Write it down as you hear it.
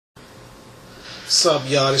Sup,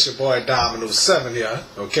 y'all? This your boy Dominoes 7 here,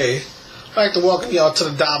 okay? I'd like to welcome y'all to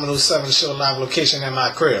the Dominoes 7 show live location in my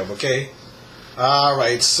crib, okay?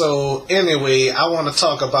 Alright, so anyway, I want to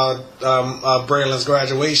talk about Braylin's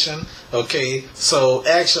graduation, okay? So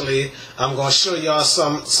actually, I'm going to show y'all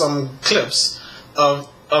some clips of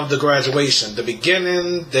the graduation, the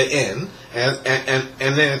beginning, the end, and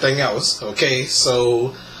anything else, okay?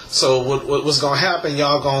 So what's gonna happen?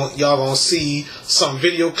 Y'all gonna see some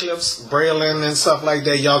video clips, Braylin and stuff like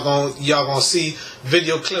that. Y'all gonna see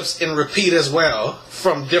video clips in repeat as well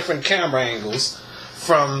from different camera angles.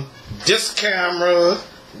 From this camera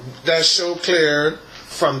that show clear,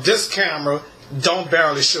 from this camera don't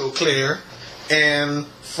barely show clear, and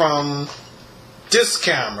from this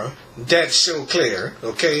camera that show clear,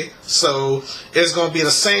 okay? So it's gonna be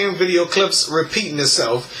the same video clips repeating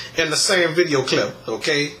itself in the same video clip,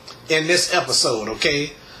 okay? In this episode,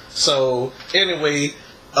 okay? So anyway,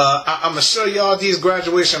 I'm gonna show y'all these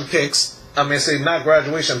graduation pics. I mean, say not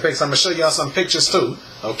graduation pics. I'm gonna show y'all some pictures too,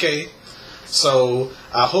 okay? So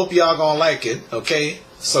I hope y'all gonna like it, okay?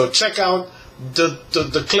 So check out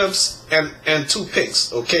the clips and 2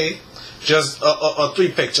 pics, okay? Just or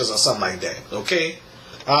 3 pictures or something like that, okay?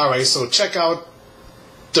 All right, so check out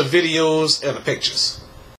the videos and the pictures.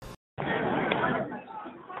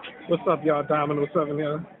 What's up, y'all? Domino 7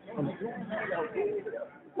 here.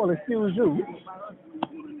 Well, excuse you.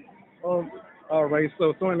 All right,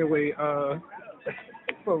 so anyway,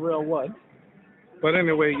 for real what? But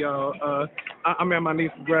anyway, y'all, I'm at my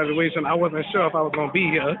niece's graduation. I wasn't sure if I was gonna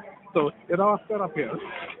be here, so it all set up here,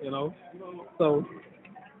 you know. So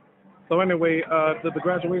anyway, the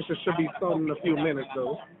graduation should be starting in a few minutes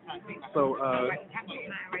though. So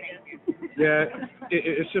yeah,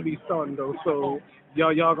 it should be starting though. So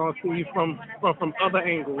y'all gonna see from other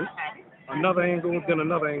angles, another angle, then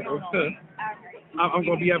another angle. I'm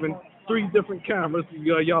gonna be having 3 different cameras.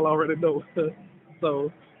 Y'all already know.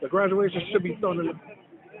 So the graduation should be starting.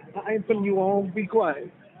 I ain't putting you on. Be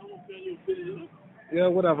quiet. Yeah,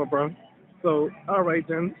 whatever, bro. So all right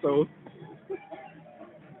then. So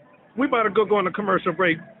we better go on a commercial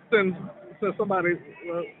break. Since somebody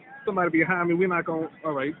behind me, we're not going.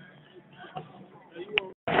 All right.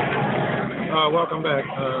 Welcome back.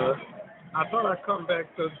 I thought I'd come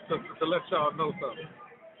back to let y'all know something.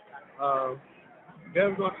 I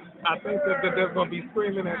think that there's going to be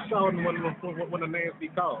screaming and shouting when the names be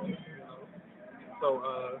called. You know?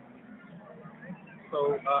 So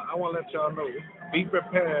I want to let y'all know. Be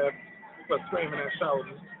prepared for screaming and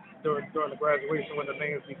shouting during the graduation when the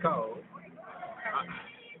names be called.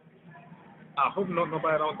 I hope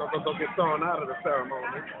nobody don't get thrown out of the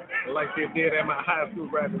ceremony like they did at my high school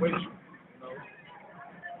graduation. You know?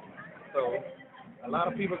 So a lot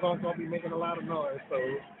of people gonna be making a lot of noise. So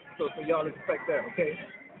y'all expect that, okay?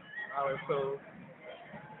 All right. So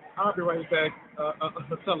I'll be right back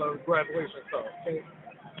until the graduation starts, okay?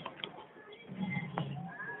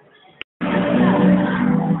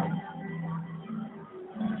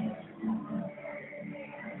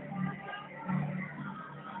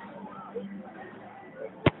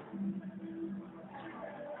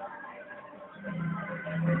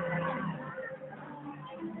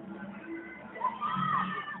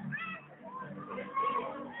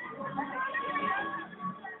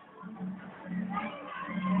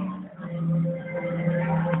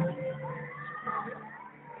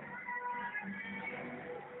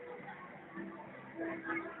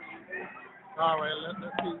 All right, let's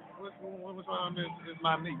see. Which one is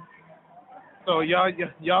my niece? So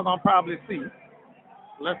y'all gonna probably see.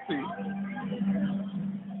 Let's see.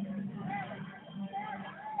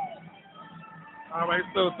 All right,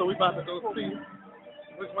 so we about to go see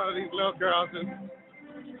which one of these little girls is.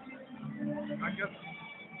 I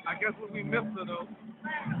guess we missed her though.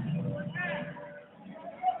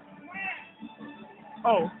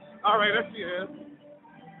 Oh, all right, there she is.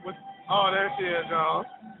 There she is, y'all.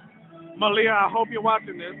 Malia, I hope you're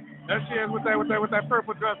watching this. There she is with that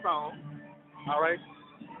purple dress on. All right.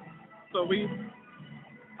 So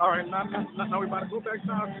all right. Now we about to go back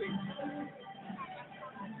to our seat.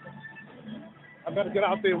 I better get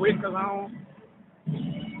out there and wait because I don't.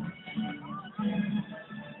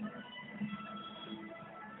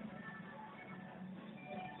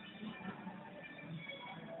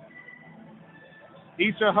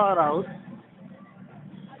 Eat your heart out.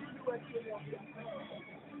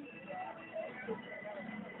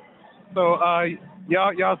 So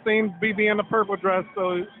y'all seen BB in the purple dress,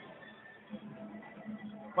 so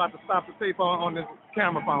about to stop the tape on this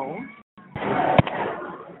camera phone.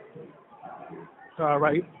 All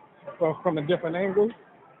right. So from a different angle.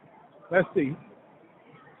 Let's see.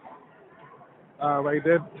 All right,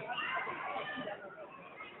 there.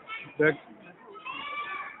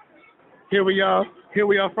 Here we are. Here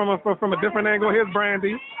we are from a different angle. Here's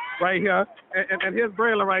Brandy right here, and here's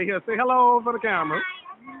Braylin right here. Say hello for the camera.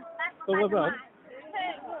 So what's up?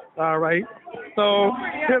 All right. So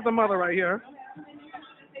here's the mother right here.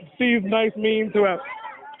 She's nice, mean to us.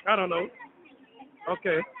 I don't know.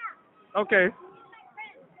 Okay. Okay.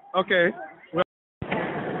 Okay. Well,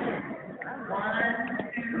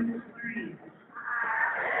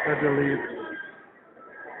 let's leave.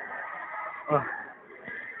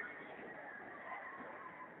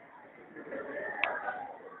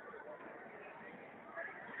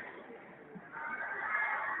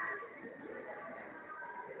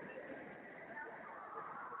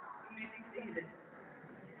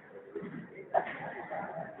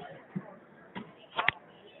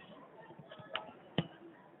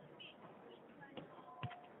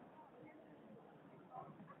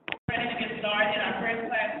 Ready to get started. Our first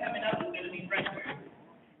class coming up is going to be freshman.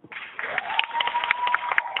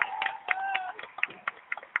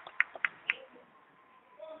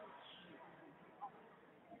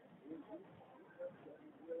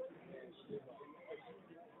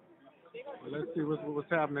 Well, let's see what's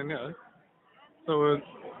happening here. So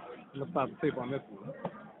let's stop the tape on this one.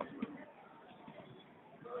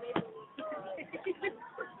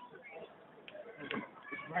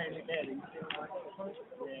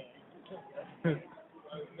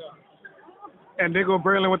 And there go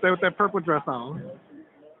Braylin with that purple dress on.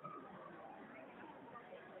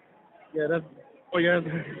 Yeah,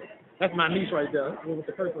 that's my niece right there with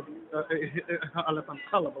the purple. Unless I'm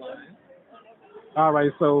colorblind. All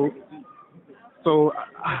right, so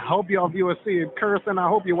I hope y'all viewers see it. Kirsten, I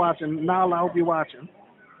hope you're watching. Nala, I hope you're watching.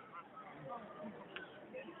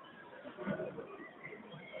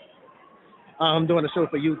 I'm doing a show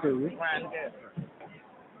for YouTube.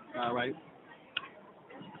 All right.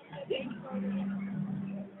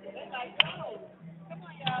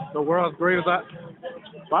 The world's greatest. I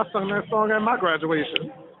sung that song at my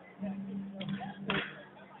graduation.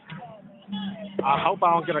 I hope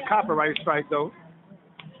I don't get a copyright strike though.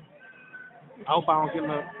 I hope I don't get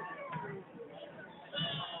no.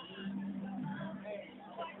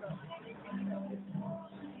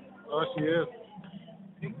 Oh, she is.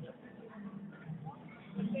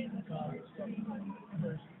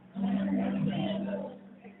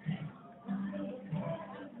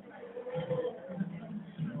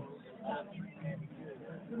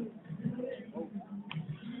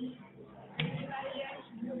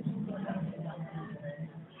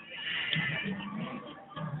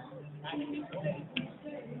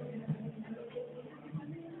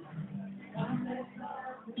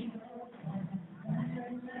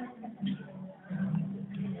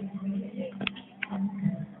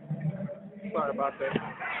 Sorry about that.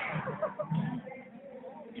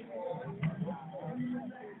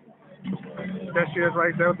 There she is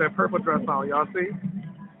right there with that purple dress on. Y'all see?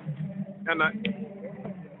 And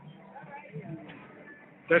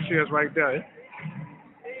there she is right there.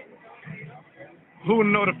 Who would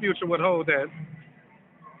know the future would hold that?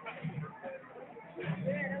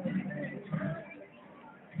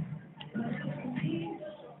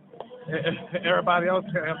 Everybody else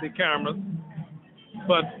have their cameras,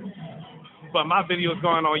 but my video is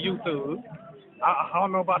going on YouTube. I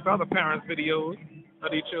don't know about the other parents' videos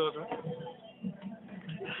of these children.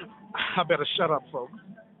 I better shut up, folks.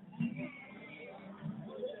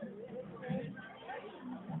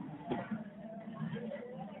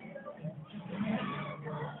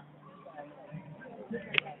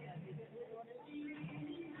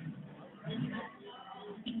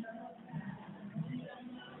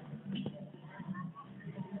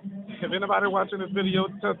 If anybody watching this video,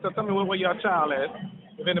 tell me where your child at.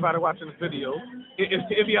 If anybody watching this video,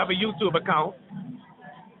 if you have a YouTube account.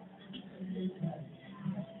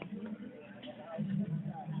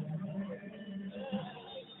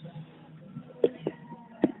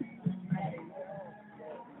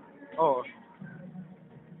 Oh.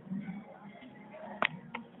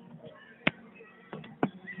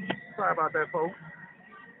 Sorry about that, folks.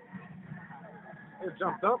 It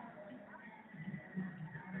jumped up.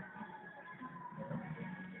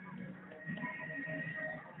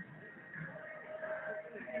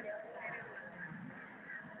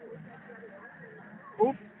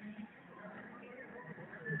 Oops.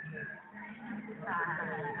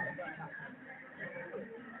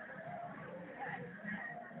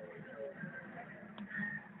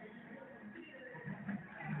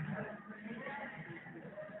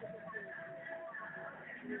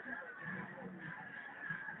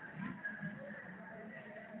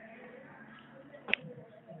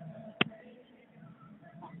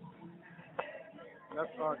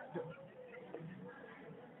 That's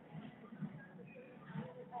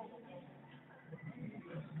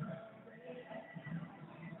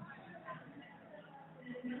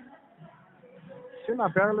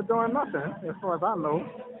not barely doing nothing, as far as I know.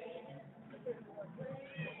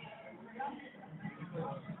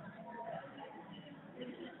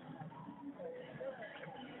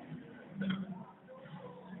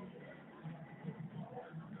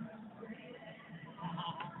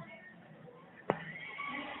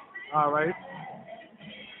 All right.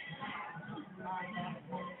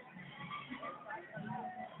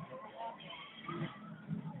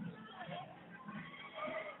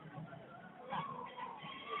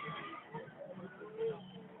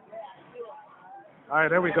 All right,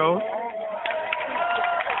 there we go.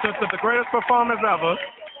 Just the greatest performance ever.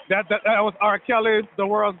 That was R. Kelly's The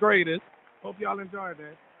World's Greatest. Hope y'all enjoyed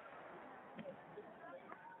that.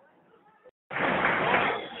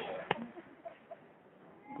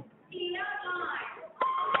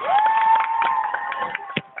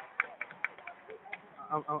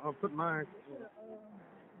 I'll put mine.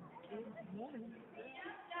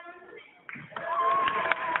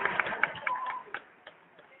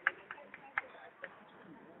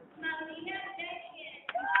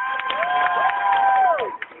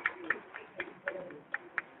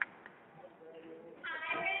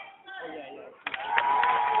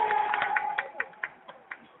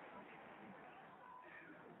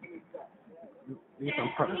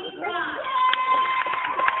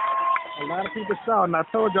 A lot of people shouting. I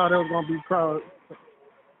told y'all there was gonna be crowds.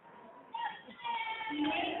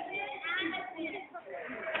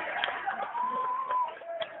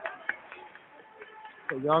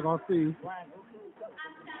 So y'all gonna see.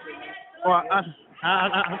 Oh,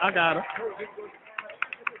 I got her.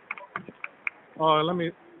 Oh, let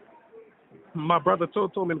me. My brother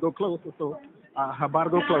told me to go closer, so I about to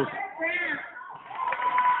go closer.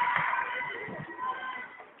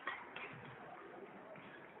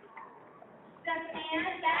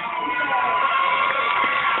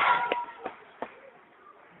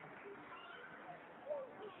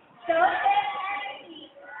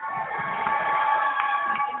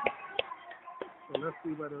 So let's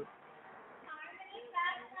see whether.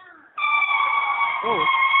 Oh.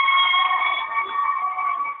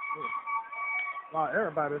 Wow,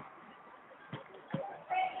 everybody.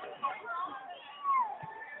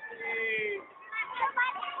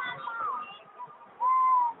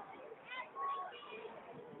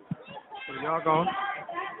 So y'all going.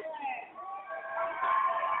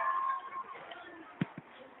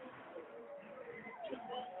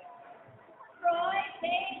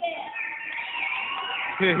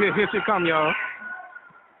 Here she come, y'all.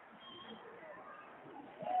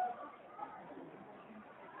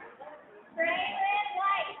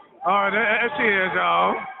 All right, there she is,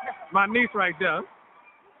 y'all. My niece right there.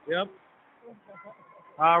 Yep.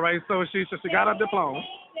 All right, so she got her diploma.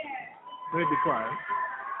 Let me be quiet.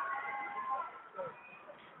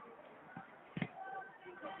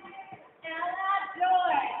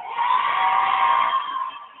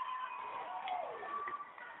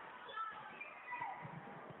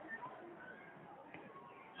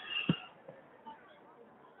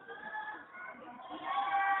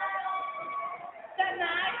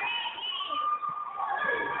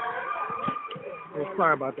 Oh,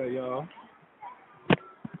 sorry about that, y'all.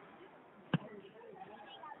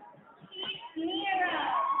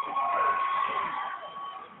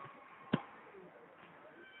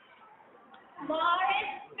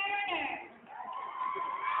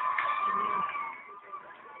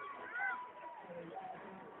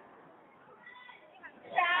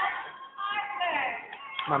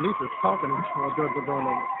 My niece is talking while George is going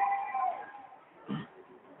over.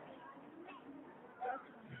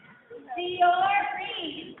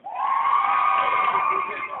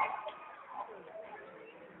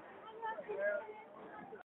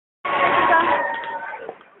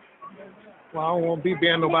 Well, I don't want to be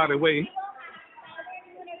being nobody's way.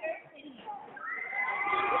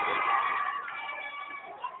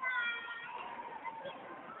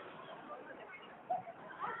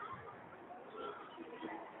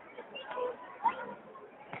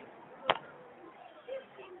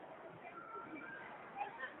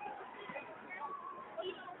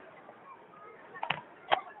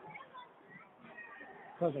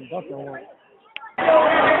 Cousin Buster won.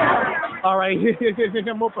 All right, here's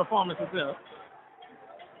more performances there.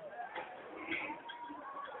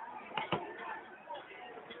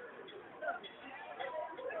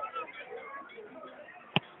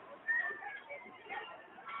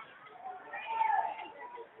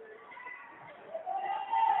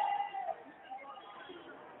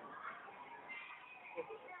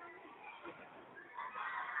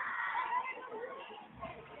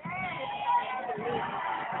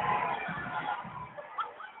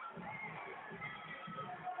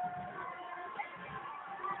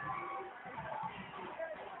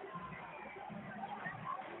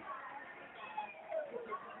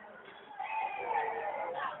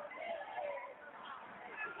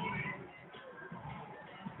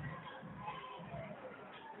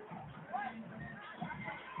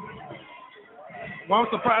 Well, I'm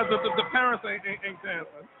surprised that the parents ain't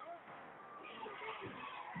dancing.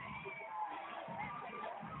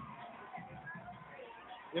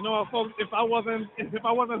 You know, folks, if I wasn't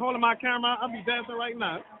holding my camera, I'd be dancing right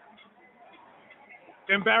now,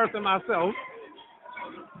 embarrassing myself.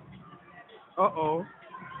 Uh-oh.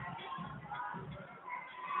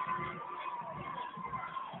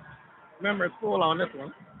 Remember, it's full on this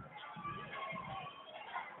one.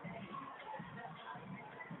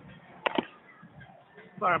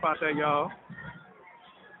 Sorry about that, y'all.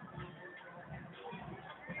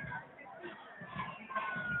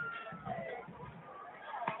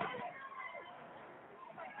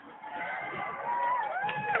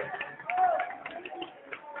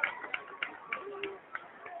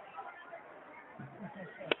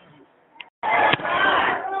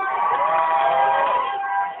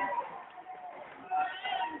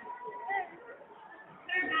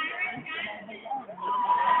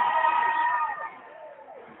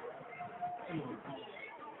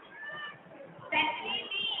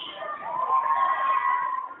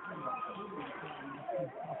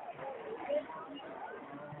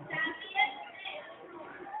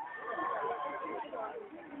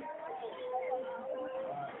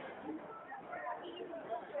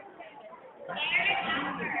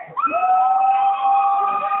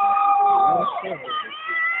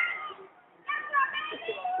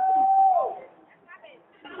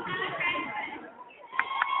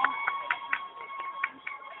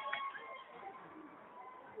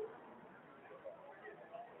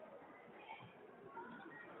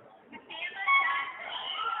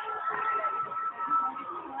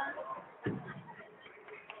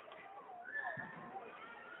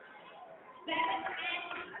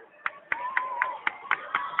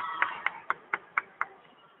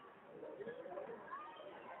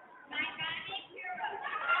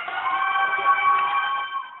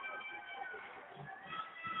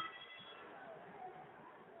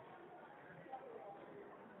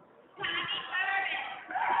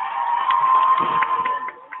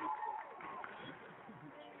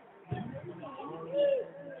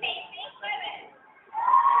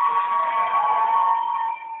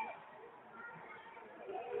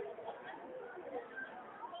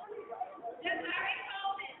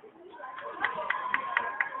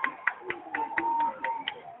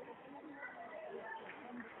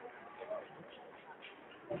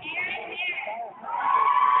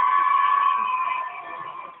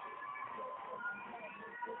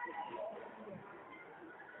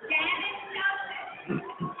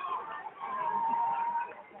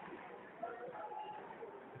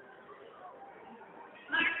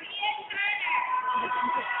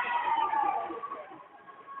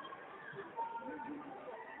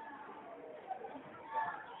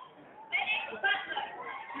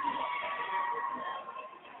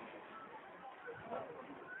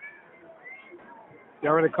 You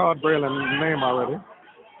already called Braylin's name already.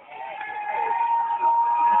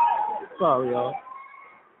 Sorry, y'all.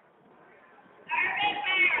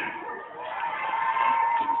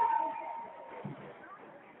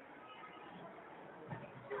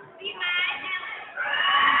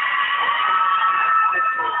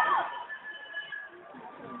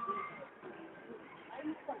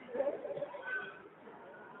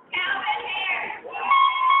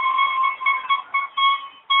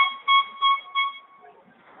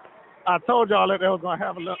 I told y'all that they were going to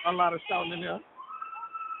have a lot of shouting in here,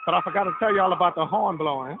 but I forgot to tell y'all about the horn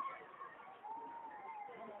blowing.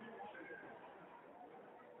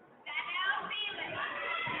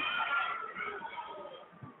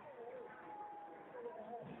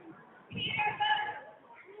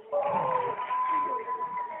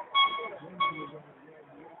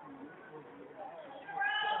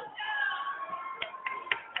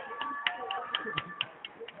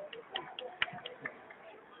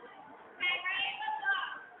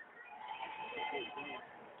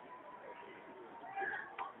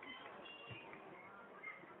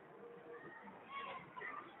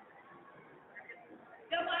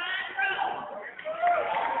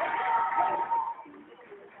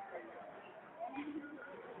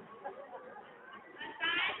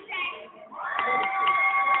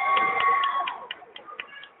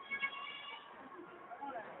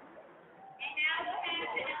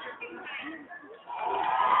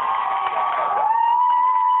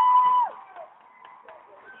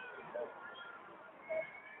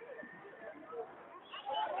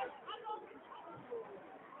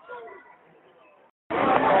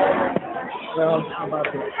 Well, how about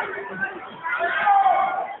this?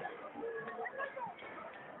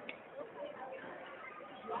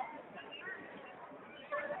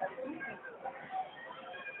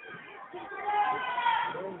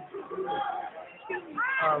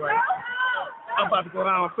 I'm about to go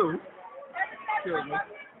down too. Excuse me.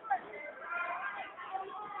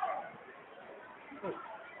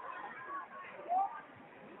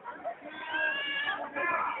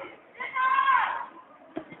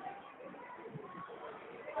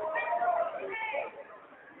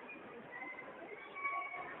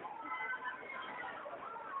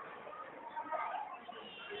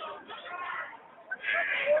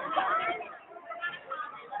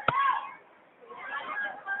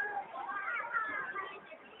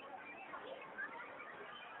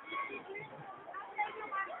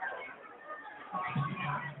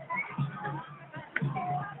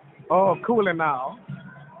 Oh, cooling now.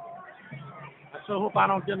 I sure hope I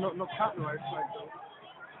don't get no copyright strike though.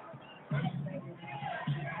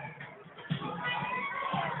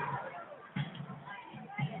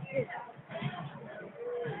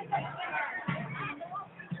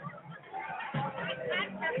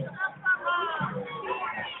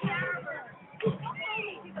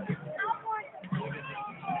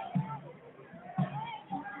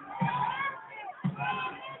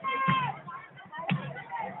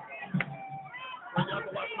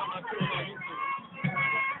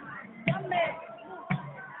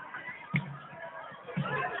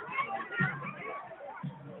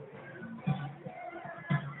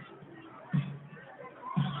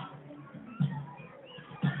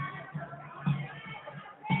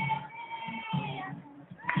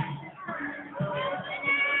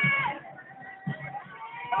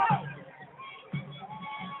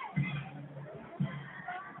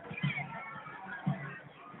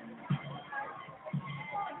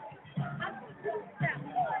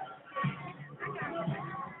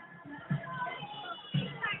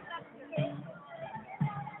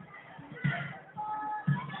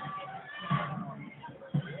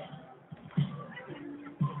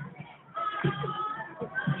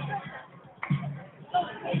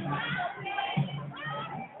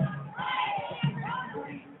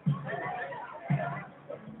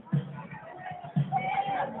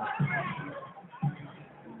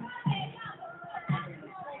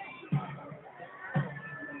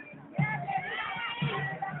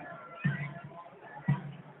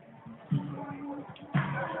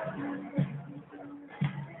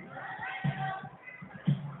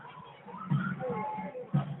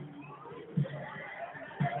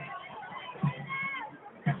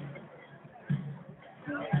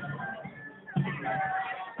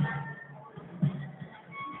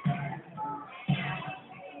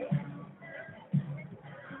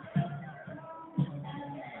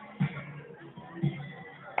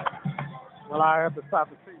 Well, I have to stop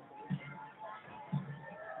the tape.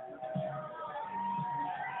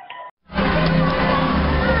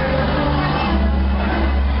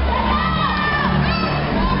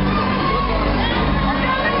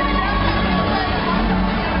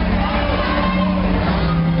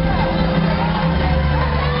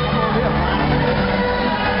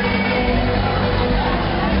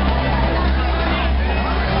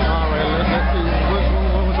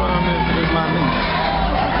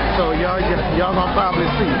 Y'all gonna probably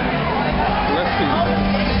see. Let's see.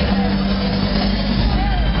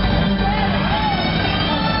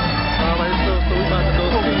 Alright, so we about to go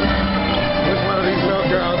see which one of these little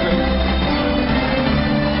girls is.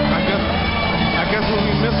 I guess when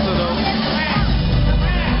we missed her though.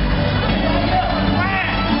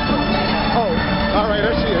 Oh, alright,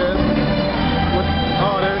 there she is.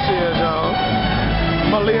 Oh, there she is, y'all.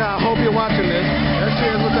 Malia, I hope you're watching this. There she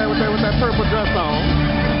is with that purple dress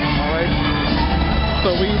on. So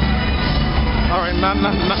we, all right, now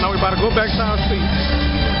we about to go back to our seat.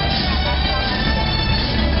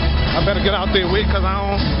 I better get out there and wait because I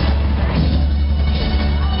don't.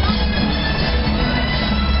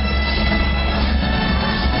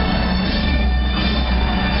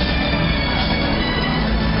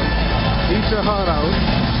 Eat your heart out.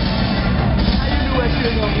 How you knew what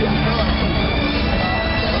you're going to be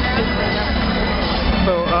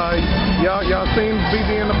So, y'all seen BB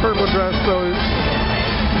in the purple dress, so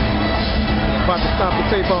about to stop the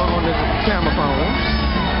tape on this camera phone.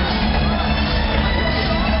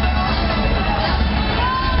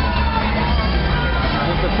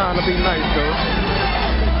 It's the time to be nice, though.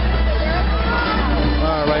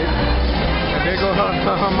 All right, and there go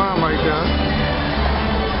her mom right there.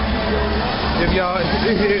 If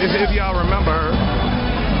y'all remember her,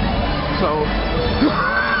 so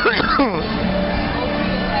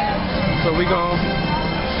so we gonna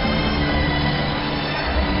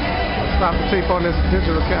stop the tape on this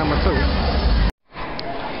digital camera too.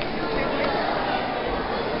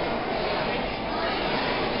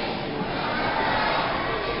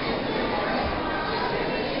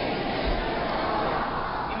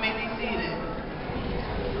 You may be seated.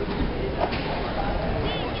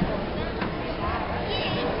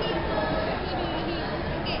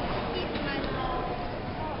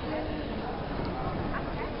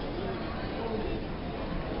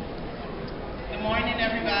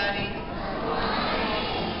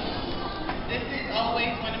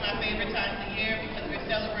 my favorite times of year because we're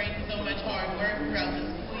celebrating so much hard work throughout the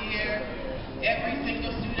school year. Every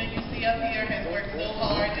single student you see up here has worked so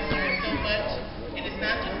hard and learned so much. And it's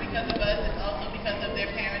not just because of us, it's also because of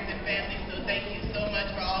their parents and families. So thank you so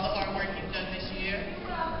much for all the hard work you've done this year.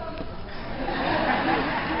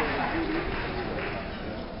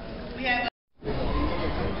 We have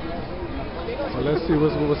well, let's see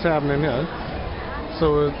what's happening here.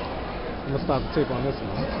 So I'm gonna stop the tape on this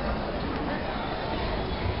one.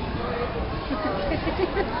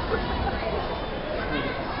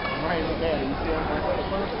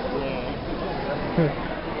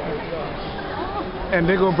 And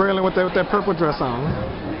they go Braylin with that purple dress on.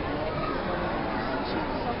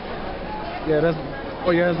 Yeah,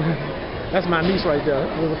 that's my niece right there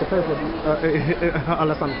with the purple.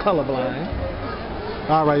 Unless I'm colorblind.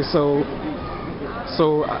 All right, so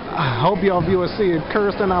I hope y'all viewers see it.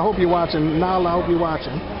 Kirsten, I hope you're watching. Nala, I hope you're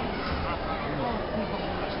watching.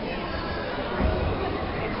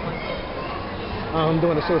 I'm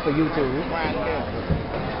doing a show for YouTube.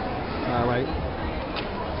 All right.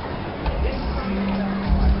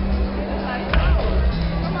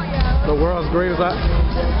 The world's greatest.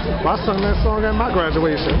 I sung that song at my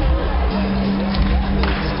graduation.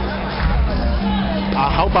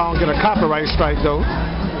 I hope I don't get a copyright strike though. I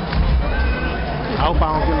hope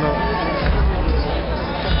I don't get no.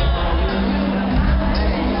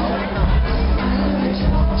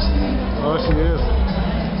 Oh, she is.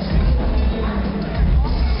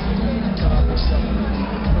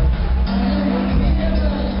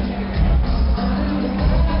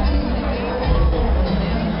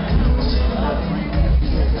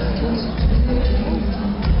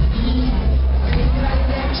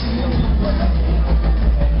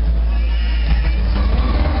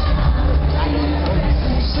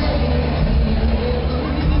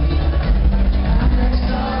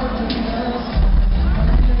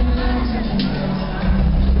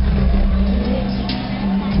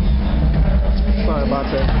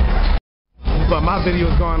 But my video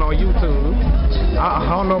is going on YouTube. I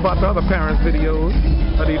don't know about the other parents' videos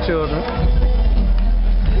of these children.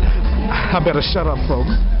 I better shut up,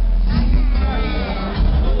 folks.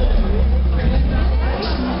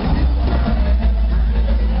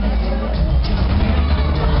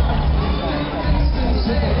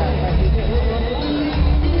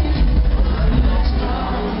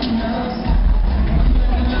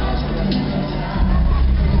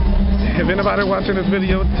 If anybody watching this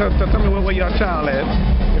video, tell me where your child at.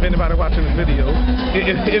 If anybody watching this video,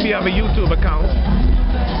 if you have a YouTube account.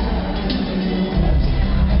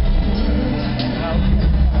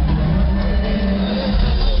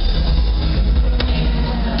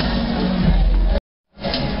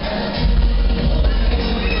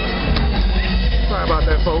 Sorry about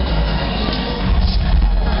that, folks.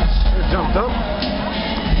 It jumped up.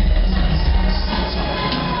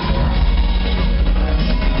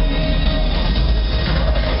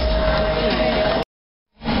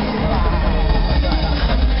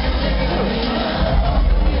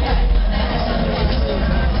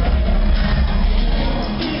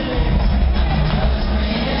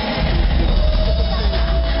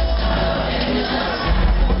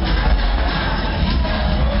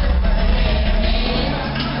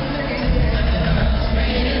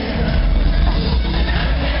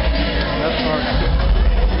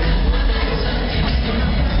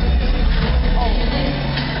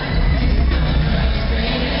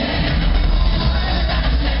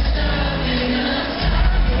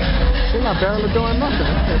 Barely doing nothing,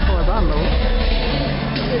 as far as I know.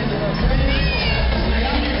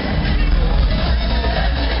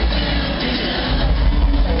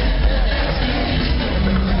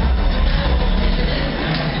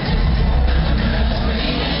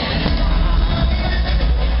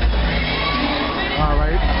 All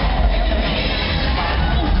right.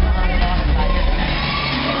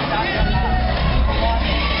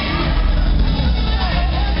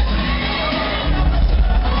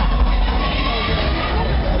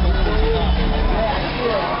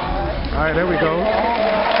 All right, there we go.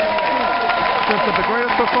 This is the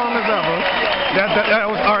greatest performance ever. That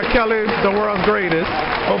was R. Kelly, the world's greatest.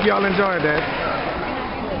 Hope y'all enjoyed that.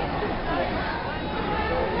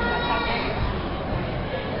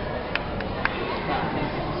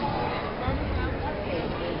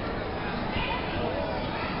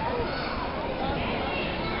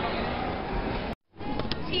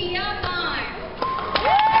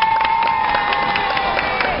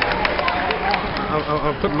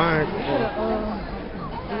 I'll put mine.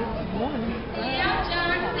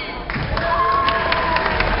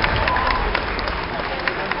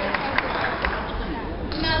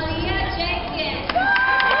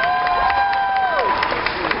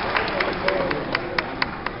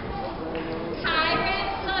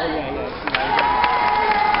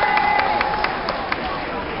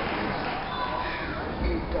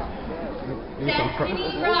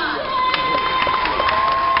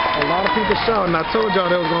 A lot of people shouting. I told y'all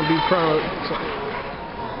there was gonna be crowd.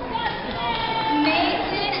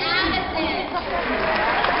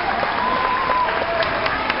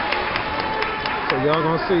 So y'all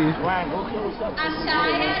gonna see.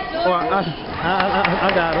 Oh, I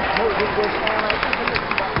got it.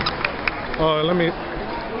 Oh, let me.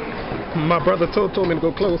 My brother told me to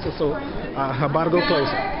go closer, so I'm about to go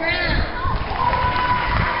closer.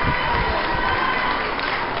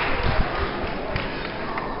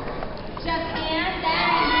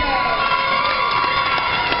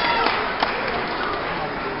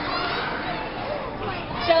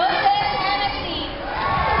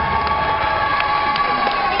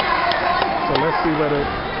 So let's see what it.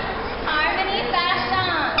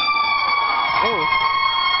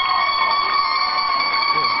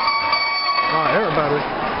 Everybody.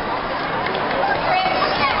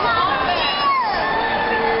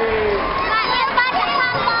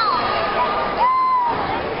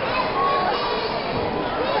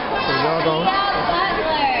 So y'all go.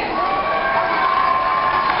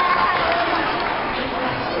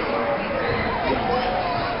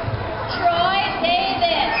 Troy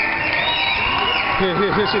Davis.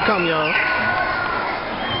 Here she come, y'all.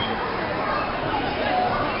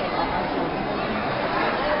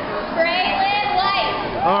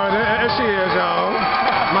 All right, there she is, y'all.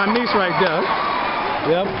 My niece right there.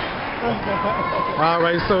 Yep. All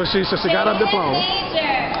right, so she got her diploma.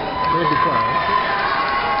 Here's the crowd.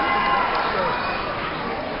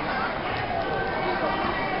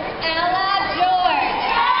 Ella George.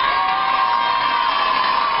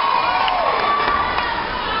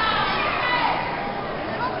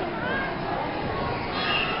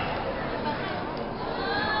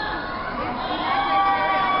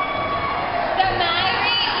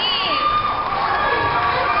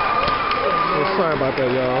 Sorry about that,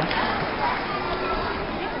 y'all.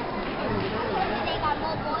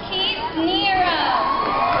 Keith Nero.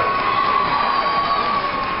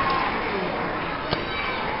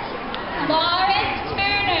 Lawrence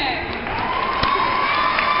Turner.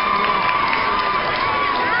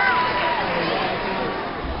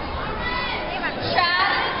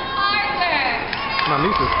 Travis Parker. My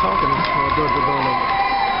niece is talking.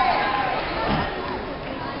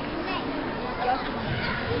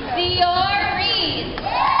 Dior Reed.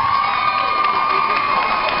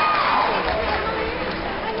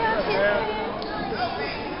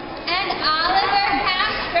 And Oliver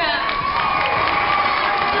Castro.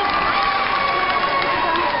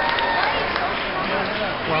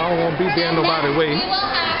 Well, I don't want to be there nobody way. We will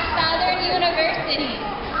have Southern University.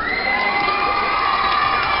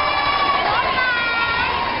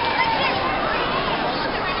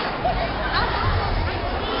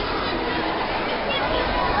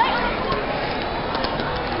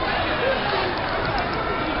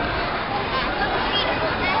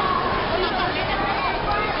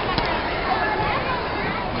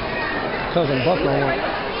 Cousin Buck on one.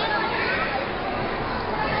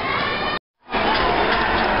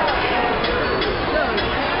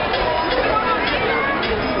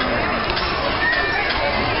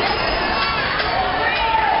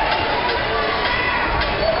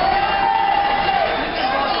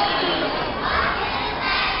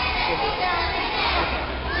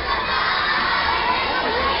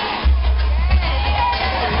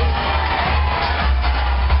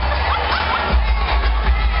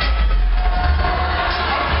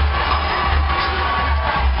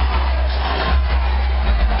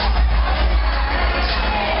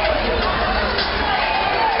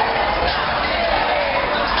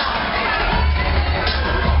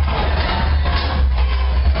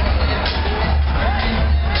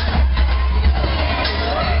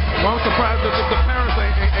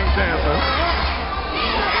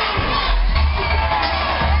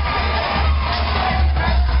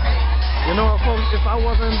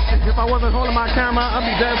 If I wasn't holding my camera, I'd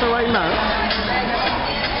be dancing right now.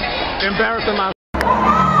 Embarrassing myself.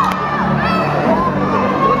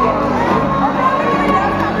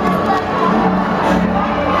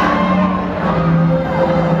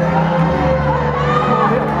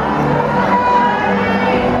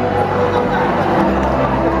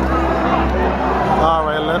 All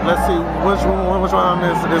right, let's see which one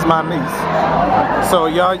is my niece. So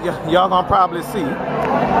y'all gonna probably see.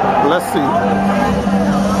 Let's see.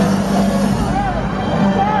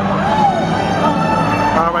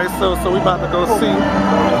 All right, so we about to go see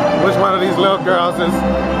which one of these little girls is.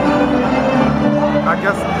 I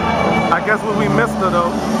guess we missed her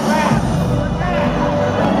though.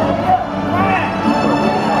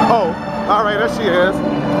 Oh, all right, there she is.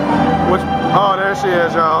 Oh, there she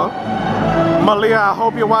is, y'all. Malia, I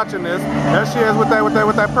hope you're watching this. There she is with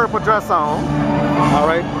that purple dress on. All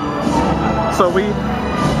right. So we,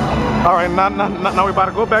 all right, now we about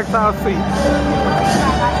to go back to our seat.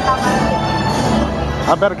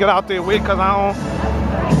 I better get out there wait, cause I don't.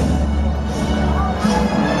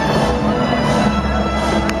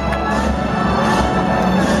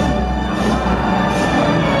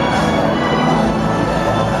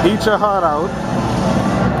 Eat your heart out.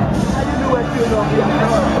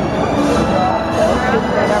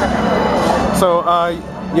 So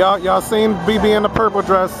y'all seen BB in the purple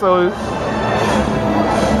dress, so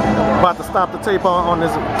about to stop the tape on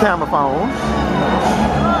this camera phone.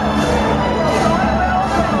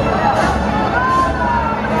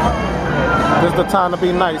 This is the time to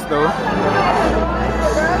be nice though.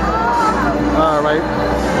 Alright.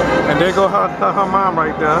 And there go her mom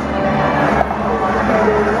right there.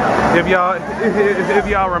 If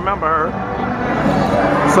y'all remember her.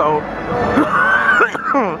 So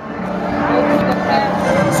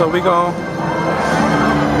so we gonna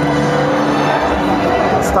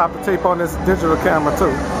stop the tape on this digital camera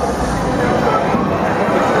too.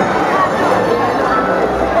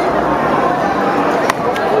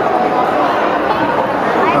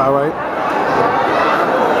 Alright.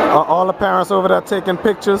 All the parents over there taking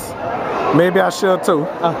pictures. Maybe I should too.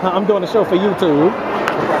 I'm doing a show for YouTube.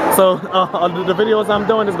 So the videos I'm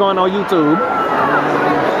doing is going on YouTube.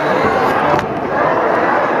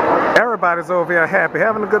 Everybody's over here happy,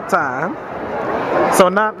 having a good time. So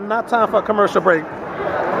not time for a commercial break.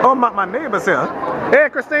 Oh, my neighbor's here. Hey,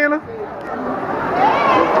 Christina.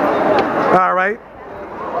 All right.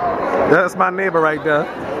 That's my neighbor right there.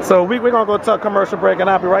 So we're going to go to a commercial break, and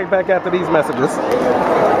I'll be right back after these messages.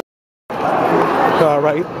 All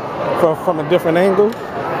right. From a different angle.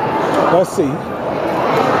 Let's see.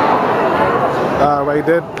 All right,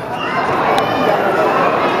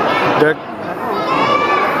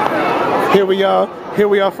 here we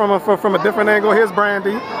are from a different angle. Here's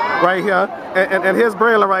Brandy right here, and here's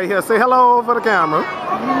Braylin right here. Say hello over the camera.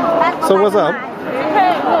 So what's up?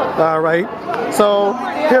 All right. So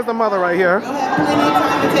here's the mother right here.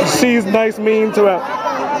 She's nice, mean to her.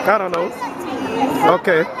 I don't know.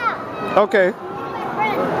 Okay.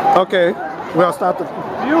 We'll stop the.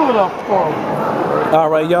 Beautiful. All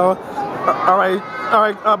right, y'all. All right.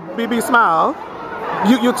 BB, smile.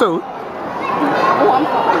 You too.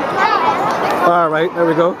 All right, there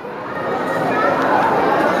we go.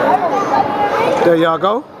 There y'all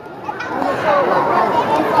go.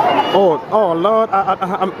 Oh Lord,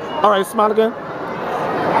 I'm all right. Smile again.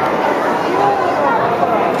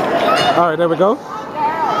 All right, there we go.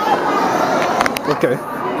 Okay.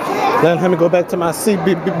 Then let me go back to my seat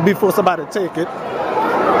before somebody take it.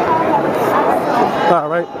 All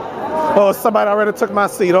right. Oh, somebody already took my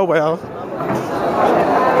seat. Oh well.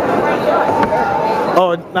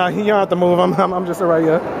 Oh, nah, he don't have to move. I'm just right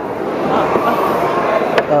here.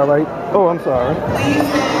 All right. Oh, I'm sorry.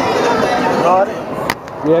 Got it?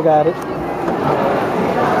 Yeah, I got it.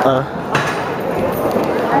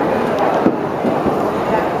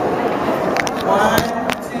 1,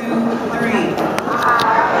 2, 3.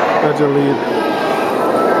 How'd you leave?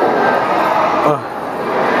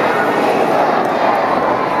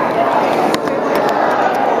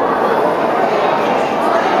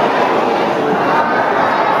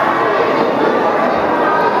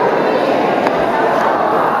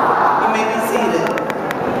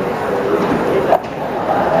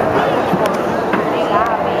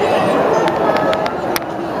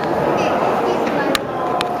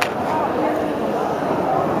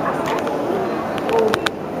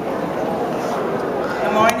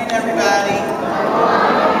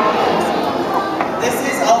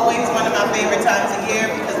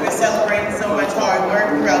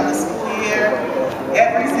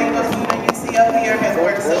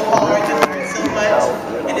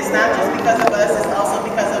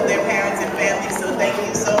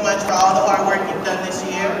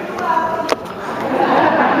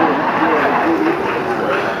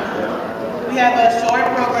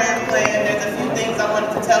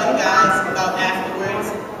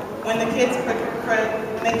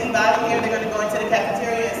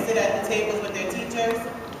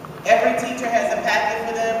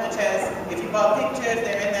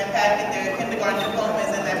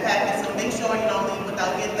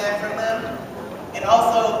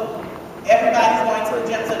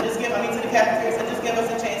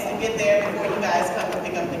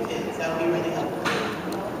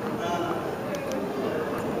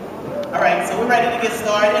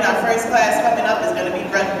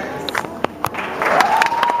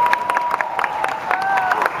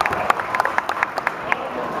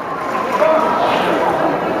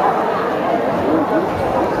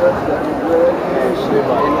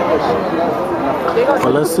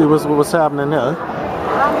 Well, let's see what's happening there.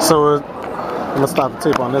 So I'm gonna stop the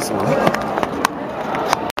tape on this one.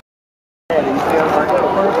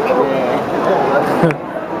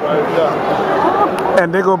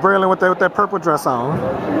 And they go Braylin with that purple dress on.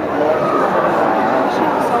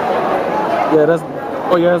 Yeah,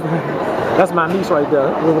 that's my niece right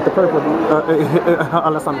there with the purple.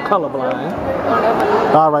 Unless I'm colorblind.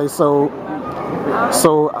 All right, so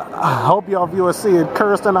I hope y'all viewers see it.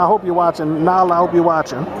 Kirsten, I hope you're watching. Nala, I hope you're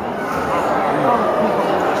watching.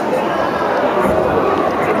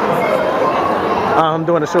 I'm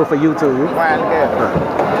doing a show for YouTube.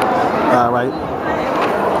 All right.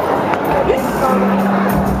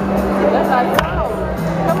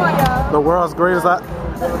 The world's greatest.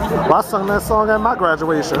 I sung that song at my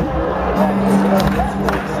graduation.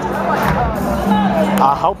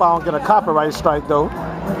 I hope I don't get a copyright strike though.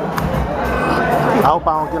 I hope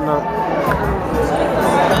I don't get no.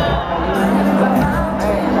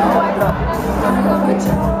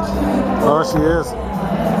 Oh, she is.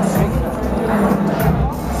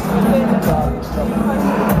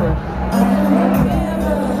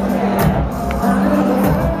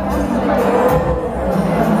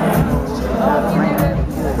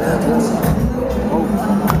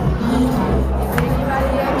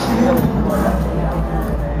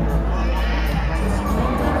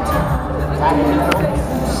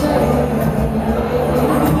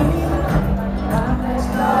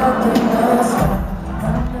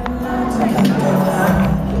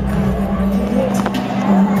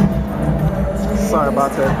 Sorry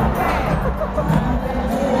about that.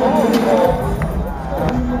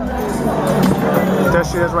 There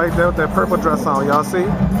she is right there with that purple dress on, y'all see?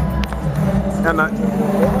 And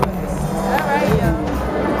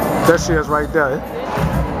there she is right there.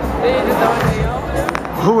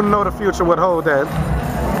 Who would know the future would hold that?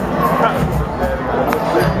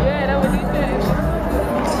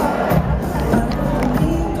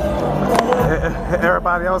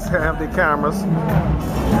 Everybody else have their cameras,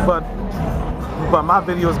 but my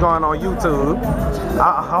video is going on YouTube.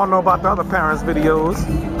 I don't know about the other parents' videos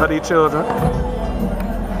of their children.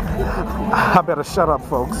 I better shut up,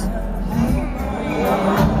 folks.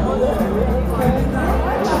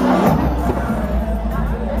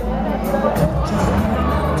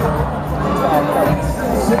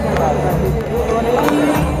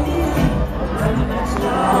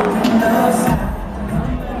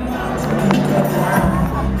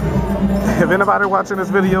 If anybody watching this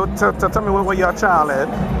video, tell me where your child at.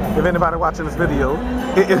 If anybody watching this video,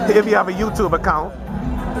 if you have a YouTube account.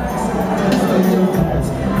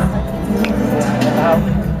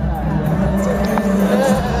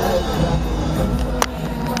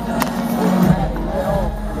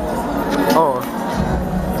 Oh.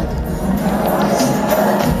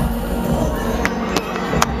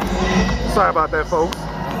 Sorry about that, folks.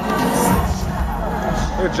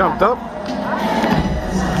 It jumped up.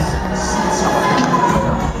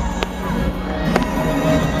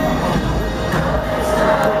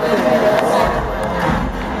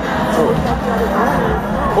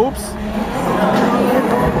 Oops.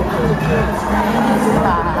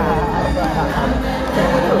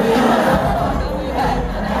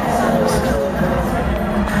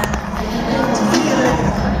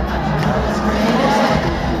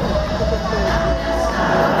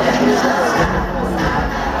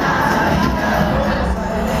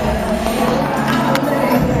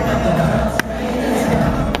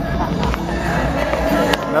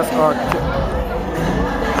 That's our kid.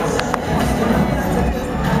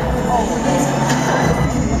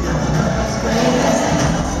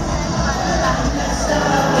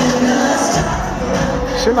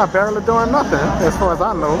 She's not barely doing nothing, as far as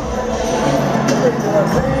I know.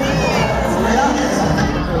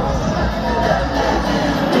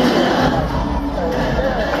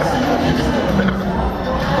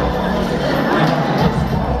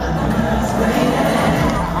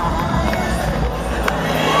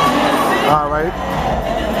 All right.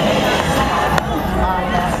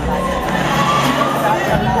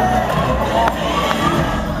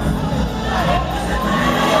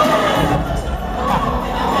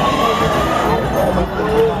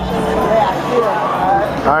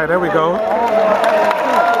 All right, there we go.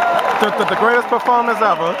 The greatest performance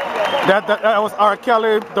ever. That was R.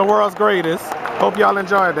 Kelly, the world's greatest. Hope y'all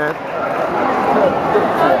enjoyed that.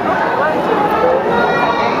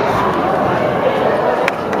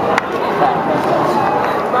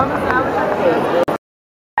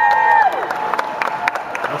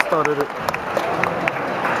 I started it.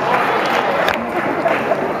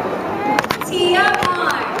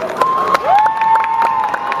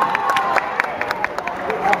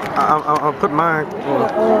 I'll put mine.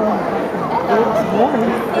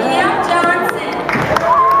 Sam Johnson.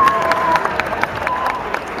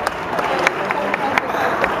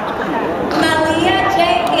 Malia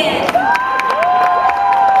Jenkins.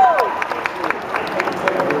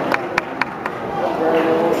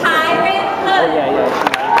 Kyron Hood.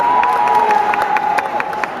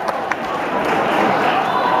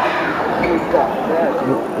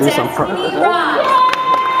 Destiny Ross.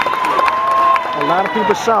 A lot of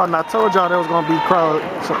people shouting. I told y'all there was gonna be crowd.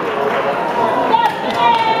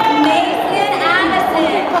 Mason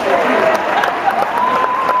Addison.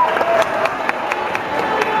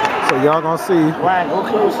 So y'all gonna see. Ryan, go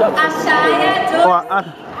close up. Ashaya Oh,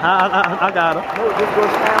 Dorsey. I got her. No, just go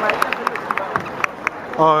stand right there.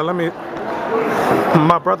 Oh, let me.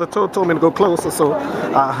 My brother told me to go closer, so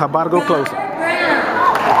I about to go closer. Brown.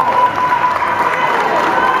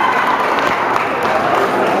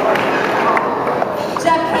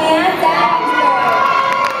 Japan Dexter.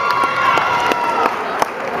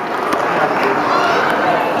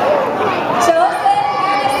 Joseph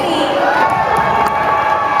Hennessy.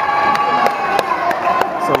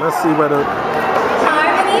 So let's see whether.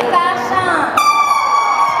 Harmony Fashion.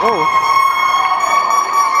 Oh.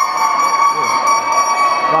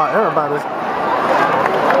 Wow, everybody's.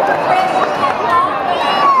 Christian Walker.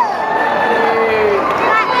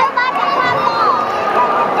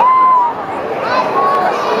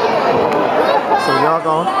 So y'all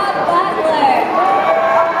going. Butler.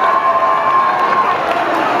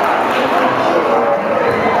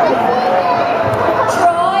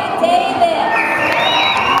 Troy Davis.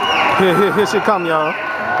 Here she come, y'all.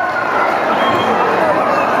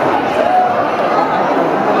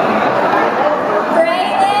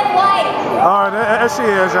 Braylin White. All right, there she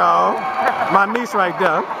is, y'all. My niece right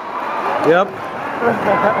there. Yep.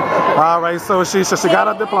 All right, so she got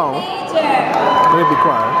her diploma. Major. Let me be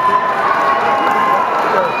quiet.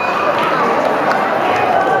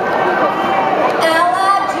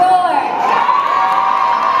 Ella George.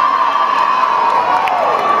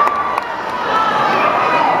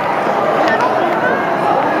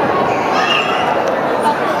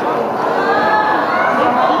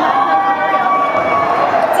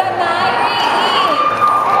 Damiri Eve.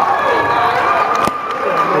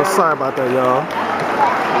 Oh, sorry about that, y'all.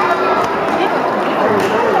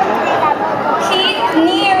 Keith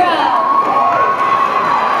Nero.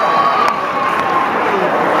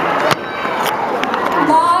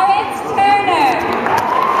 Lawrence Turner.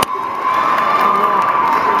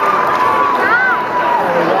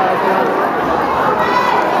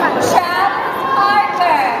 Travis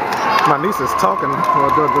Parker. My niece is talking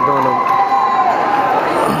while they're doing them.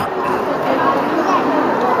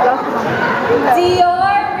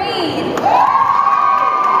 Dior Reed.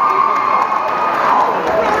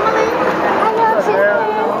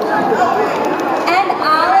 And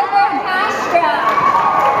Oliver Castro.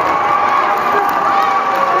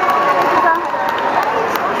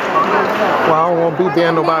 Well, I don't want to be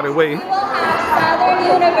there nobody way. We will have Southern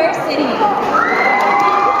University.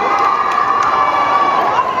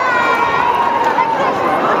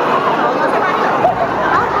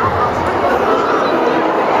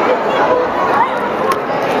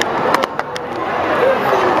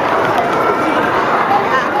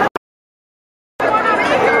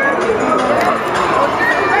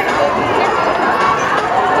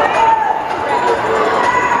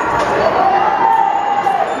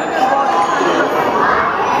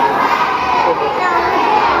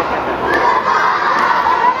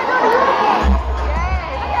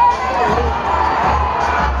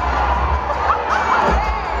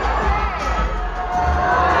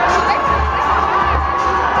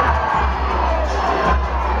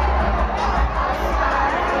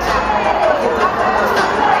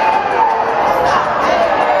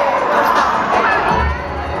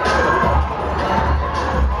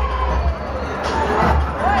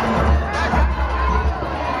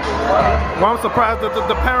 Well, I'm surprised that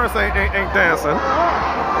the parents ain't dancing.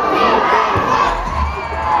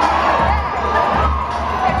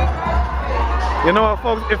 You know what,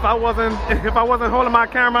 folks? If I wasn't holding my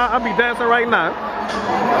camera, I'd be dancing right now,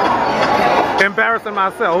 embarrassing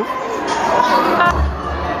myself.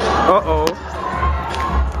 Uh-oh.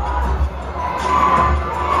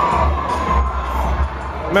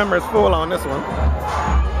 Memory's full on this one.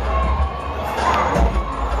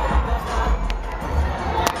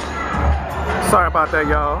 Sorry about that,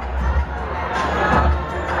 y'all.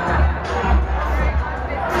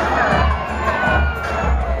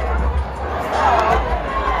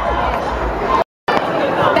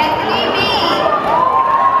 Becky B.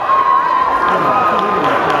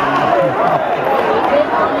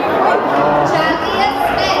 Jalia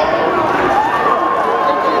Smith.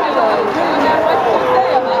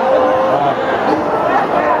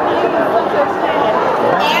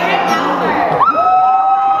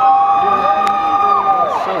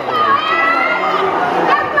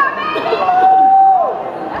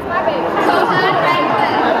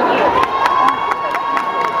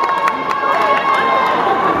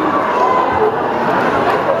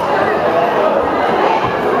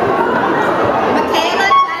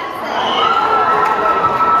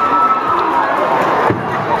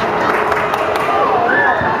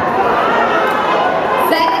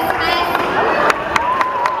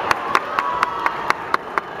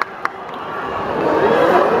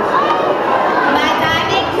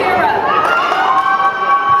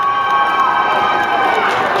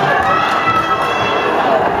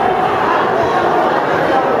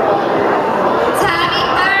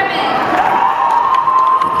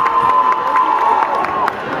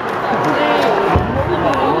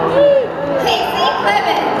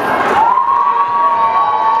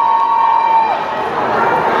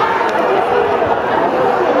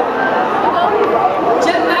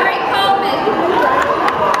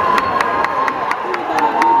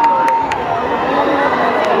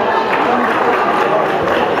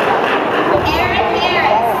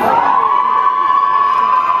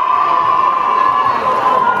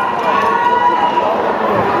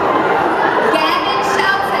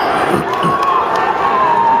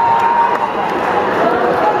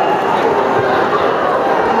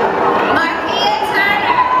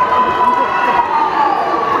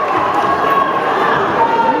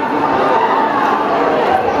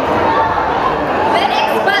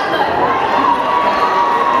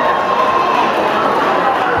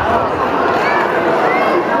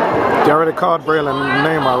 called Braylin's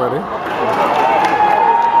name already.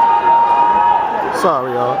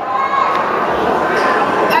 Sorry, y'all.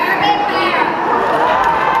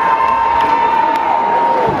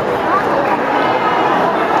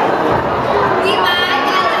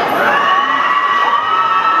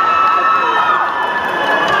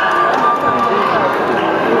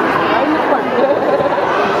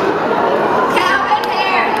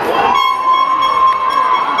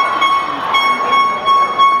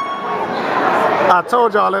 I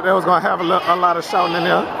told y'all that they was gonna have a lot of shouting in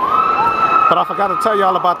here, but I forgot to tell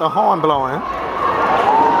y'all about the horn blowing.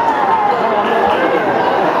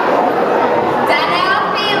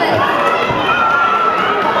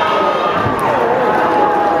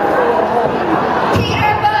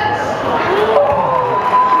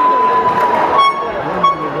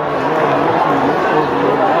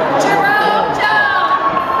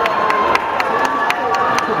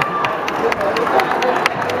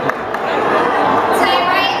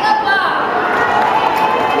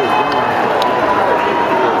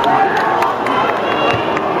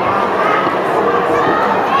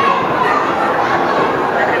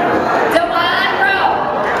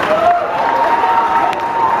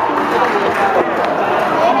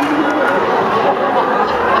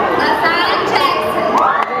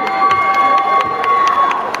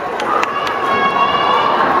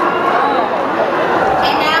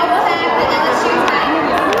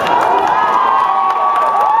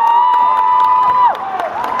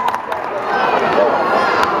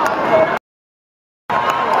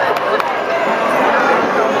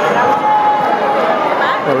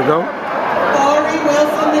 There we go. Well,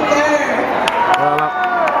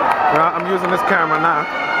 I'm using this camera now.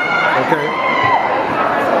 Okay.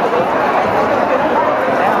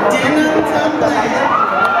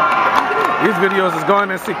 These videos is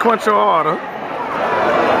going in sequential order.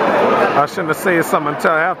 I shouldn't have said something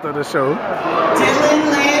until after the show.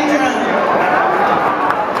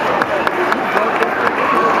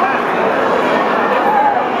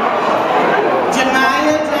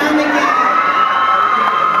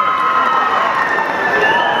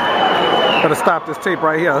 Gotta stop this tape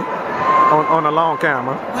right here on a long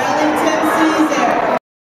camera.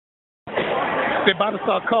 They're about to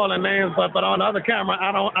start calling names, but on the other camera,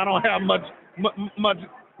 I don't have much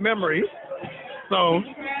memory. So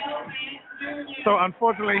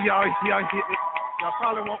unfortunately, y'all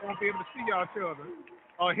probably won't be able to see y'all children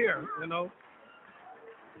or hear, you know.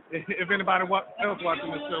 If anybody else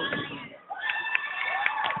watching this show.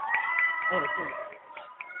 Oh, okay.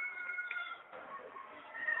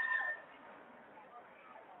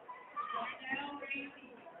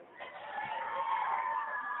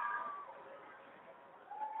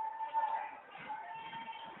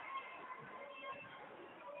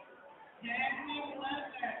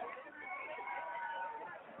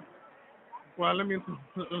 Well, let me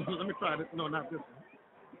try this. No, not this one.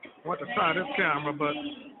 I want to try this camera, but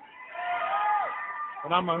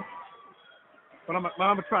I'm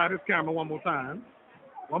gonna try this camera one more time.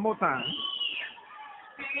 One more time.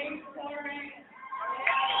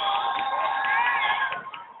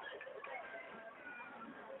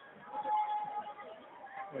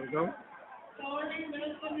 There we go.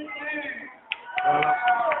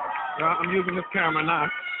 Well, I'm using this camera now.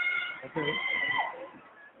 Okay.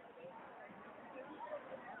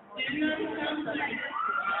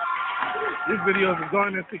 These videos are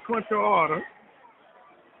going in sequential order.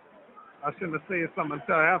 I shouldn't have said something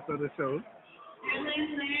until after the show.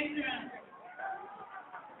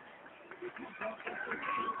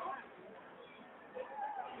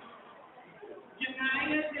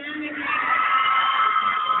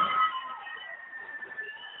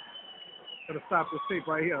 Gotta stop this tape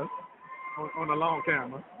right here on a long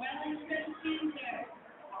camera.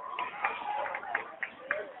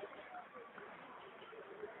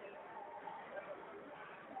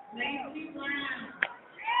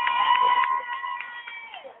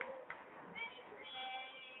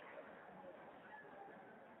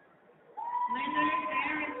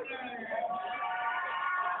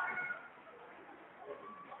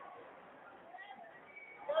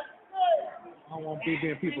 I don't want to be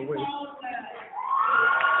being people with.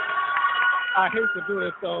 I hate to do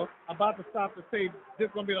it, so I'm about to stop the tape. This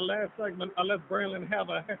is gonna be the last segment, unless Braylin have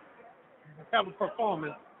a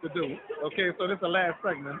performance to do. Okay, so this is the last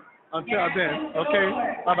segment. Until then, okay,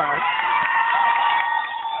 bye bye.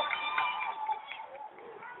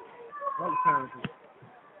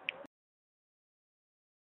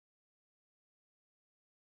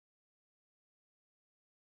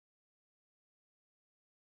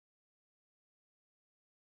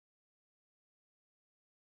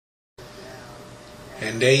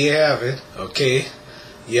 And there you have it, okay?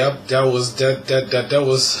 Yep, that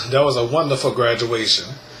was a wonderful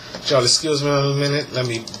graduation. Y'all, excuse me a minute. Let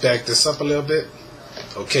me back this up a little bit.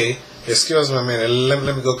 Okay, excuse me a minute.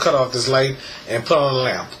 Let me go cut off this light and put on a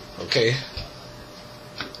lamp. Okay.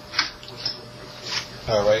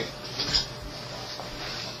 All right.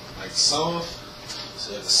 Lights off,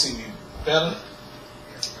 so you can see me better.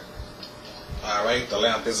 All right, the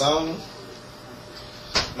lamp is on.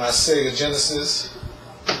 My Sega Genesis,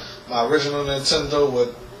 my original Nintendo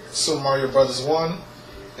with Super Mario Brothers 1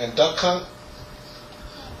 and Duck Hunt,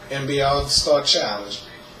 NBA All-Star Challenge.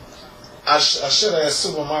 I should have had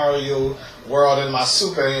Super Mario World in my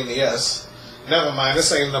Super NES. Never mind,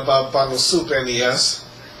 this ain't about no Super NES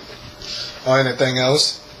or anything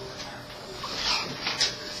else.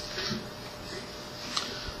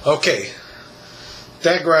 Okay,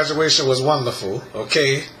 that graduation was wonderful.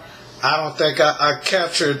 Okay, I don't think I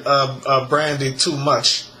captured Brandy too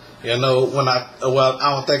much. You know, I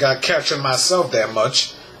don't think I captured myself that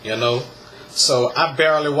much. You know, so I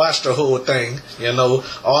barely watched the whole thing. You know,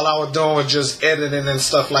 all I was doing was just editing and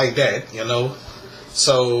stuff like that. You know,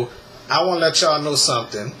 so I want to let y'all know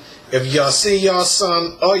something. If y'all see your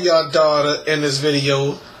son or your daughter in this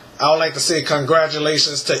video, I would like to say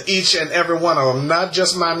congratulations to each and every one of them, not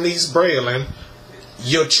just my niece Braylin,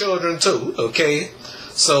 your children too, okay?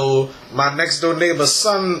 So my next door neighbor's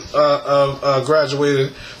son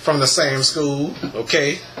graduated from the same school,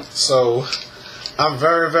 okay? So I'm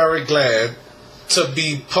very, very glad to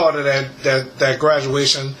be part of that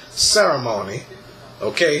graduation ceremony,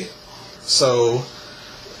 okay? So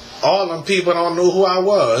all them people don't know who I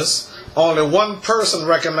was. Only one person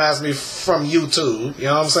recognized me from YouTube, you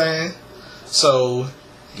know what I'm saying? So,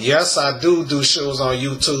 yes, I do shows on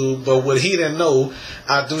YouTube, but what he didn't know,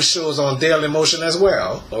 I do shows on Daily Motion as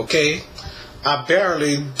well, okay? I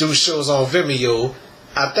barely do shows on Vimeo.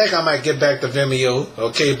 I think I might get back to Vimeo,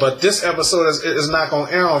 okay? But this episode is not going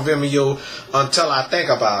to air on Vimeo until I think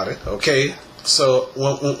about it, okay? So,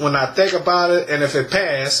 when I think about it, and if it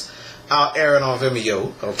passed, I'll air it on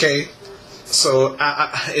Vimeo, okay? So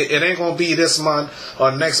it ain't gonna be this month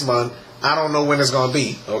or next month. I don't know when it's gonna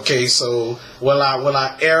be. Okay, so will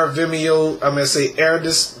I air Vimeo? Air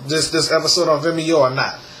this episode on Vimeo or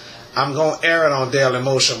not? I'm gonna air it on Daily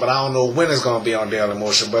Motion, but I don't know when it's gonna be on Daily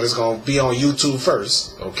Motion. But it's gonna be on YouTube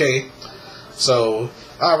first. Okay, so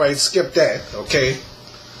all right, skip that. Okay,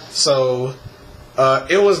 so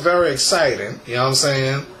it was very exciting. You know what I'm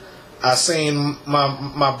saying? I seen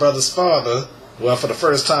my brother's father. Well, for the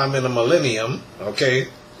first time in a millennium, okay.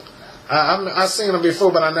 I seen him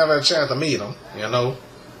before, but I never had a chance to meet him, you know.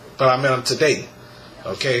 But I met him today,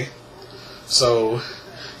 okay. So,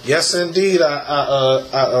 yes, indeed,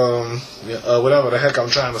 whatever the heck I'm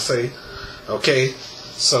trying to say, okay.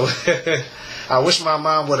 So, I wish my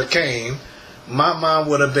mom would have came. My mom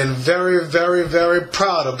would have been very, very, very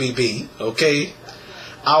proud of BB, okay.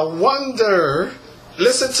 I wonder,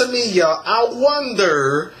 listen to me, y'all. I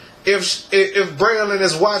wonder if Braylin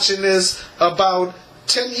is watching this about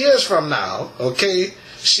 10 years from now, okay?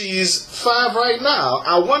 She's 5 right now.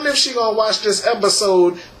 I wonder if she's going to watch this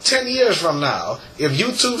episode 10 years from now. If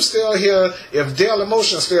YouTube's still here, if Daily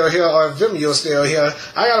Motion's still here, or if Vimeo's still here,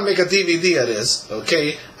 I got to make a DVD of this,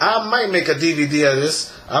 okay? I might make a DVD of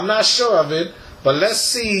this. I'm not sure of it, but let's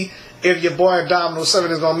see if your boy Dominoes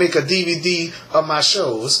 7 is going to make a DVD of my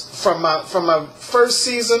shows. From my first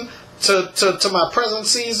season to my present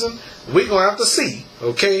season, we're going to have to see,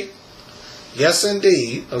 okay? Yes,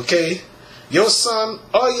 indeed, okay? Your son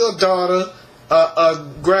or your daughter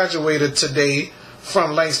graduated today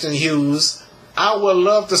from Langston Hughes. I would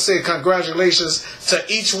love to say congratulations to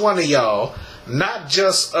each one of y'all, not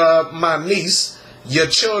just my niece, your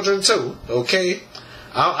children too, okay?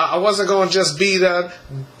 I wasn't going to just be there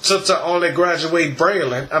to only graduate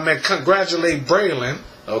Braylin. Congratulate Braylin,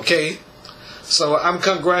 okay? So I'm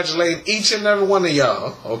congratulating each and every one of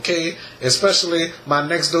y'all, okay? Especially my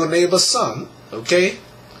next door neighbor's son, okay?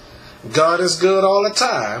 God is good all the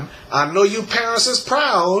time. I know you parents is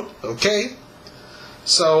proud, okay?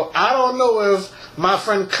 So I don't know if my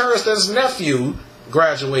friend Kirsten's nephew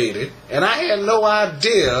graduated, and I had no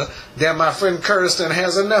idea that my friend Kirsten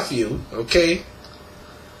has a nephew, okay?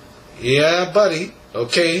 Yeah, buddy,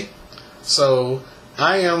 okay? So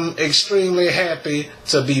I am extremely happy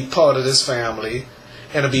to be part of this family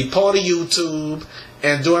and to be part of YouTube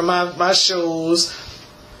and doing my shows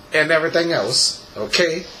and everything else,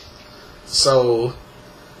 okay? So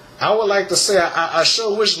I would like to say I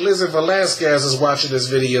sure wish Lizzie Velasquez is watching this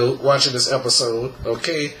video, watching this episode,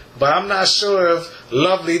 okay? But I'm not sure if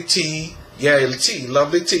Lovely T,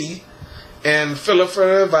 Lovely T, and Philip for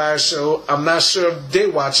the Advice Show, I'm not sure if they're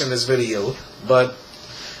watching this video, but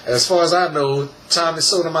as far as I know, Tommy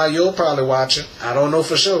Sotomayor probably watching. I don't know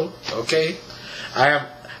for sure. Okay, I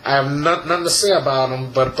have nothing to say about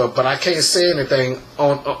him, but I can't say anything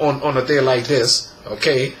on a day like this.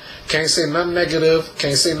 Okay, can't say nothing negative.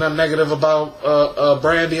 Can't say nothing negative about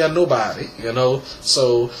Brandy or nobody. You know.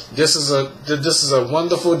 So this is a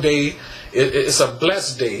wonderful day. It's a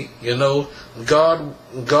blessed day. You know. God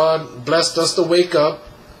blessed us to wake up.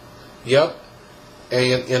 Yep.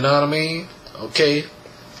 And you know what I mean? Okay.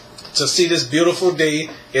 To see this beautiful day.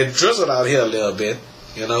 It drizzled out here a little bit,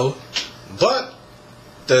 you know. But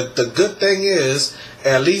the good thing is,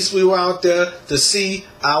 at least we were out there to see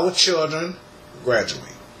our children graduate.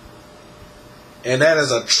 And that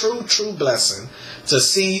is a true blessing to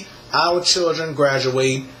see our children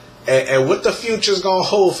graduate. And what the future is going to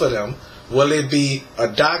hold for them. Will it be a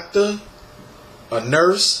doctor, a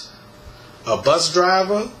nurse, a bus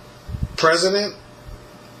driver, president,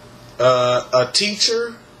 a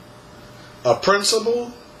teacher, a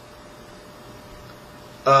principal,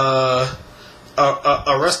 a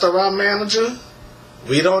restaurant manager?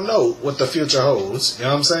 We don't know what the future holds. You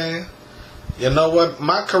know what I'm saying? You know what?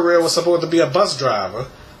 My career was supposed to be a bus driver.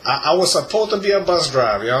 I was supposed to be a bus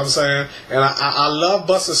driver. You know what I'm saying? And I love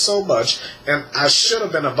buses so much. And I should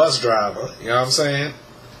have been a bus driver. You know what I'm saying?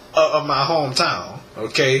 Of my hometown.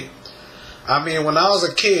 Okay? I mean, when I was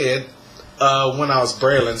a kid, when I was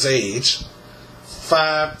Braylin's age,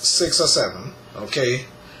 5, 6, or 7, okay,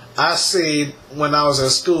 I said when I was in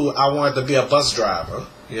school I wanted to be a bus driver,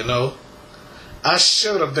 you know. I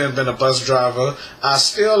should have been a bus driver. I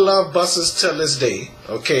still love buses till this day,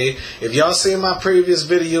 okay. If y'all seen my previous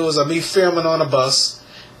videos of me filming on a bus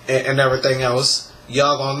and everything else,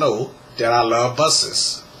 y'all gonna know that I love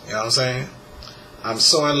buses. You know what I'm saying? I'm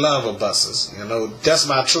so in love with buses, you know. That's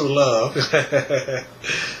my true love.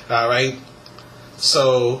 Alright.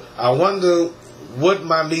 So I wonder what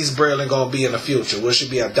my niece Braylin gonna be in the future. Will she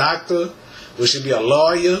be a doctor? Will she be a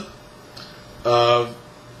lawyer?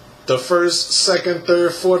 The first, second,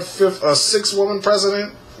 third, fourth, fifth, or sixth woman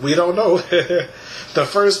president? We don't know. The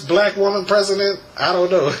first black woman president? I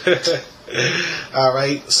don't know. All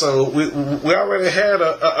right. So we already had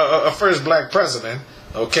a first black president.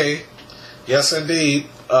 Okay. Yes, indeed.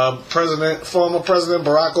 Former President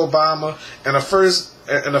Barack Obama, and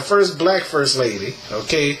the first black first lady.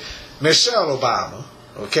 Okay. Michelle Obama.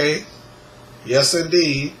 Okay. Yes,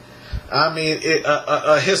 indeed. I mean,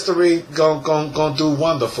 history gonna do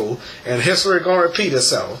wonderful, and history gonna repeat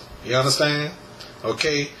itself. You understand?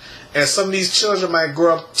 Okay. And some of these children might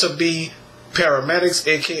grow up to be paramedics,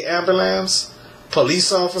 aka ambulance,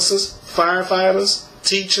 police officers, firefighters,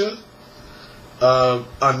 teacher,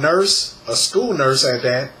 a nurse, a school nurse at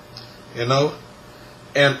that. You know,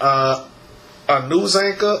 and a news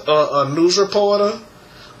anchor, or a news reporter,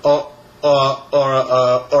 or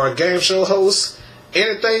a game show host.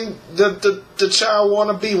 Anything the child want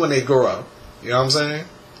to be when they grow up. You know what I'm saying?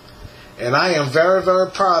 And I am very, very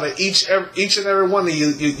proud of each and every one of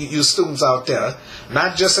you students out there.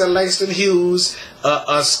 Not just at Langston Hughes,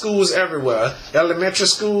 schools everywhere. Elementary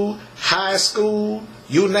school, high school,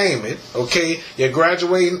 you name it. Okay? You're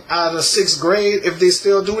graduating out of 6th grade. If they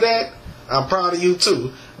still do that, I'm proud of you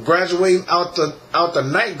too. Graduating out the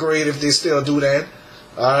 9th grade, if they still do that.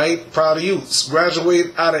 Alright? Proud of you.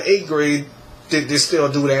 Graduating out of 8th grade, they still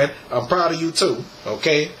do that. I'm proud of you too,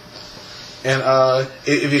 okay? And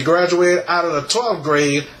if you graduate out of the 12th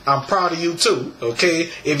grade, I'm proud of you too, okay?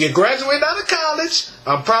 If you graduate out of college,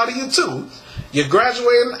 I'm proud of you too. You're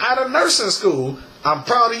graduating out of nursing school, I'm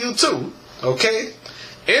proud of you too, okay?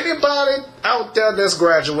 Anybody out there that's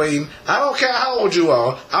graduating, I don't care how old you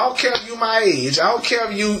are, I don't care if you're my age, I don't care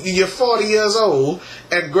if you're 40 years old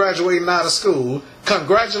and graduating out of school,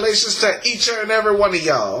 congratulations to each and every one of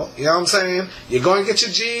y'all. You know what I'm saying? You're going to get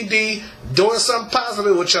your GED, doing something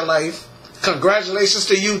positive with your life. Congratulations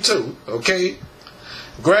to you too, okay?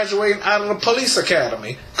 Graduating out of the police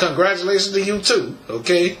academy, congratulations to you too,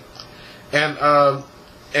 okay? And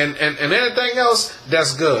anything else,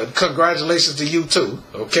 that's good. Congratulations to you too,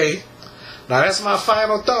 okay? Now that's my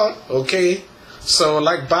final thought, okay? So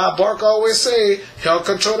like Bob Barker always say, help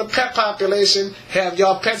control the pet population, have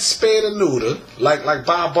y'all pets spayed and neutered, like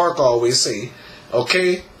Bob Barker always say,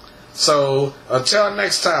 okay? So until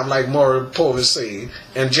next time, like Maury Povich said,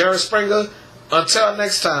 and Jerry Springer, until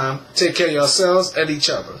next time, take care of yourselves and each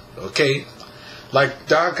other, okay? Like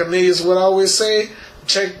Don Cornelius would always say,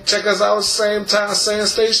 check us out, same time, same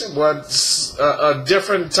station, but a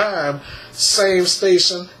different time, same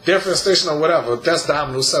station, different station or whatever. That's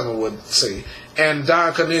Dominoes 7 would say. And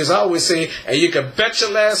Don Cornelius always say, and you can bet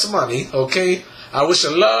your last money, okay? I wish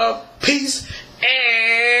you love, peace,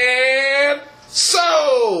 and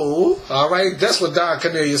soul. right, that's what Don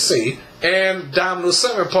Cornelius say. And Domino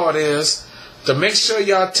 7 part is to make sure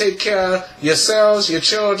y'all take care of yourselves, your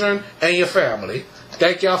children, and your family.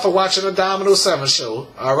 Thank y'all for watching the Domino 7 show.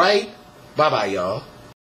 All right, bye bye, y'all.